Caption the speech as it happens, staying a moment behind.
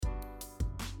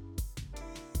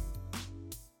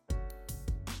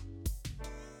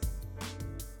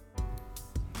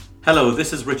Hello,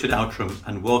 this is Richard Outram,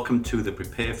 and welcome to the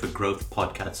Prepare for Growth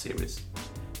podcast series.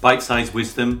 Bite-sized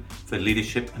wisdom for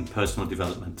leadership and personal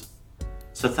development.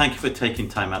 So thank you for taking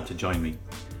time out to join me.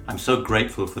 I'm so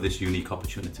grateful for this unique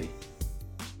opportunity.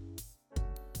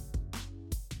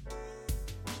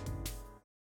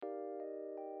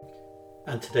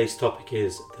 And today's topic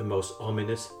is the most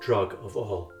ominous drug of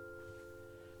all.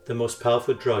 The most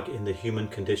powerful drug in the human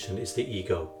condition is the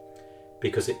ego,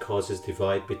 because it causes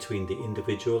divide between the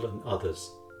individual and others.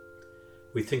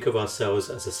 We think of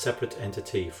ourselves as a separate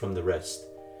entity from the rest.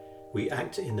 We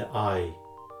act in the I,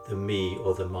 the me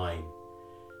or the mine,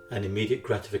 an immediate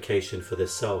gratification for the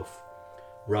self,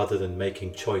 rather than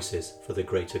making choices for the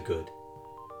greater good.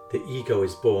 The ego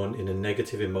is born in the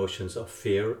negative emotions of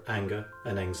fear, anger,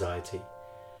 and anxiety.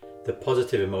 The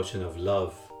positive emotion of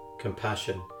love,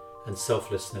 compassion, and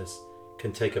selflessness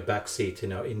can take a back seat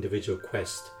in our individual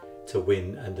quest to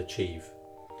win and achieve.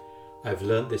 I've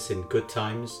learned this in good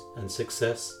times and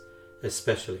success,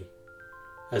 especially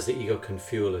as the ego can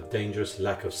fuel a dangerous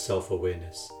lack of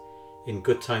self-awareness. In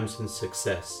good times and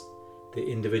success, the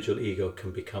individual ego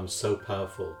can become so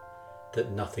powerful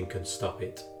that nothing can stop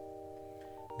it.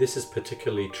 This is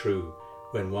particularly true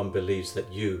when one believes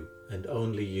that you, and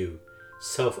only you,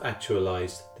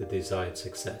 self-actualized the desired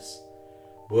success.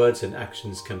 Words and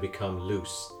actions can become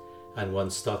loose, and one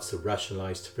starts to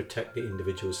rationalize to protect the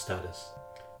individual's status.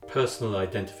 Personal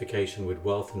identification with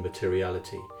wealth and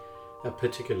materiality are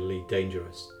particularly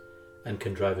dangerous and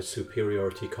can drive a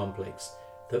superiority complex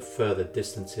that further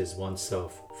distances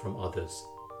oneself from others.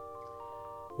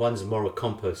 One's moral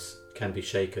compass can be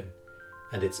shaken,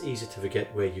 and it's easy to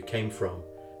forget where you came from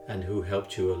and who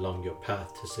helped you along your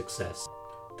path to success.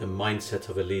 The mindset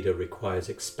of a leader requires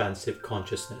expansive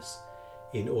consciousness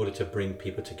in order to bring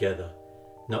people together,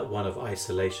 not one of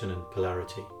isolation and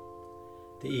polarity.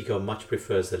 The ego much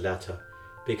prefers the latter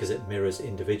because it mirrors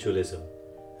individualism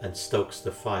and stokes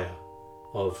the fire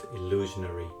of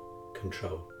illusionary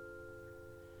control.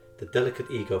 The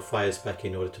delicate ego fires back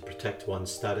in order to protect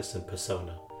one's status and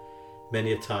persona.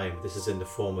 Many a time this is in the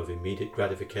form of immediate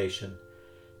gratification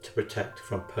to protect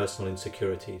from personal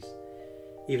insecurities.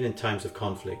 Even in times of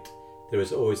conflict, there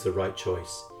is always the right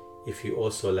choice if you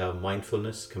also allow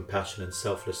mindfulness, compassion, and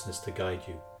selflessness to guide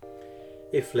you.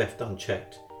 If left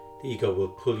unchecked, the ego will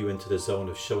pull you into the zone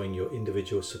of showing your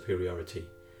individual superiority.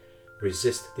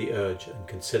 Resist the urge and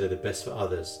consider the best for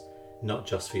others, not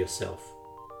just for yourself.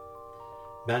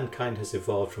 Mankind has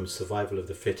evolved from survival of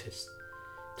the fittest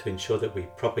to ensure that we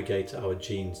propagate our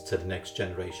genes to the next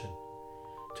generation,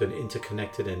 to an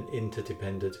interconnected and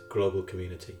interdependent global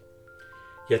community.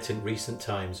 Yet in recent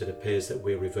times it appears that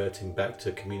we're reverting back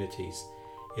to communities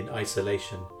in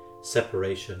isolation,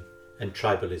 separation, and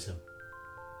tribalism.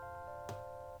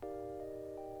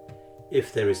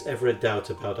 If there is ever a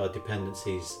doubt about our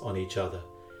dependencies on each other,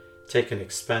 take an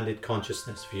expanded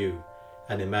consciousness view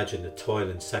and imagine the toil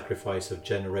and sacrifice of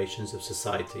generations of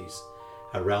societies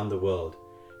around the world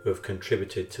who have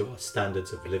contributed to our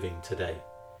standards of living today.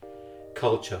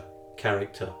 Culture,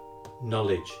 character,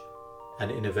 knowledge, and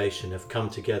innovation have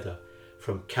come together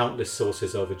from countless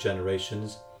sources over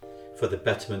generations for the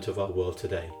betterment of our world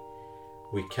today.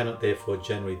 We cannot therefore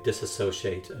generally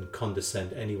disassociate and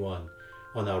condescend anyone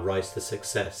on our rise to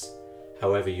success,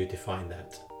 however you define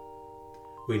that.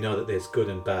 We know that there's good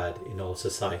and bad in all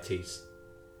societies.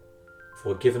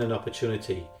 For given an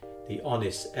opportunity, the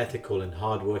honest, ethical, and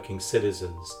hard-working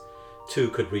citizens too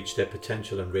could reach their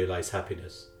potential and realize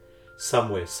happiness.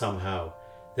 Somewhere, somehow,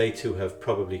 they too have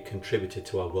probably contributed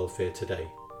to our welfare today.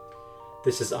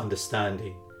 This is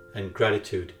understanding, and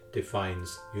gratitude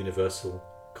defines universal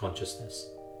consciousness.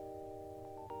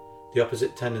 The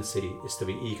opposite tendency is to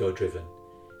be ego-driven.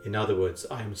 In other words,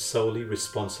 I am solely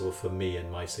responsible for me and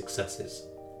my successes.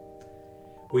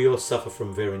 We all suffer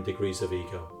from varying degrees of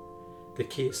ego. The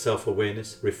key is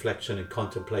self-awareness, reflection, and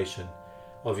contemplation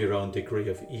of your own degree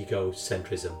of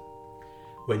egocentrism.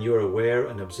 When you are aware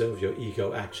and observe your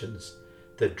ego actions,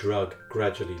 the drug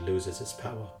gradually loses its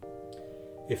power.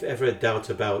 If ever a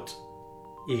doubt about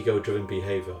ego-driven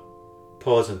behavior,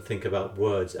 pause and think about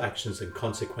words, actions, and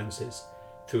consequences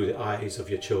through the eyes of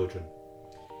your children.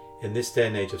 In this day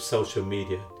and age of social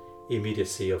media,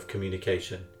 immediacy of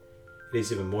communication, it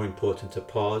is even more important to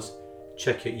pause,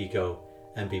 check your ego,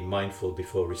 and be mindful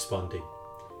before responding.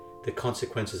 The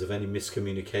consequences of any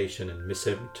miscommunication and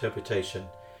misinterpretation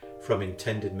from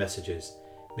intended messages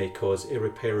may cause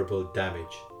irreparable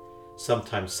damage.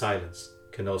 Sometimes silence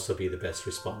can also be the best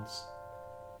response.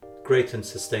 Great and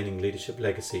sustaining leadership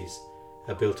legacies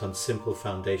are built on simple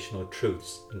foundational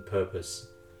truths and purpose.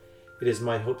 It is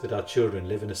my hope that our children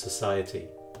live in a society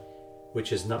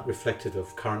which is not reflective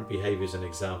of current behaviours and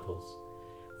examples.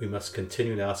 We must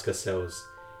continually ask ourselves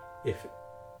if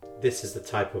this is the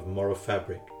type of moral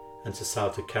fabric and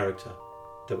societal character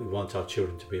that we want our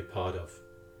children to be a part of.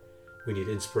 We need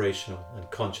inspirational and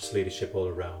conscious leadership all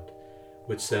around,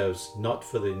 which serves not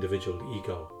for the individual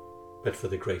ego, but for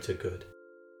the greater good.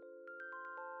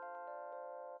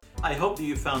 I hope that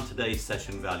you found today's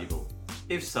session valuable.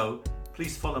 If so,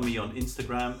 please follow me on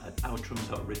Instagram at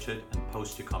outram.richard and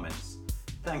post your comments.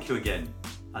 Thank you again.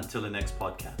 Until the next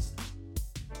podcast.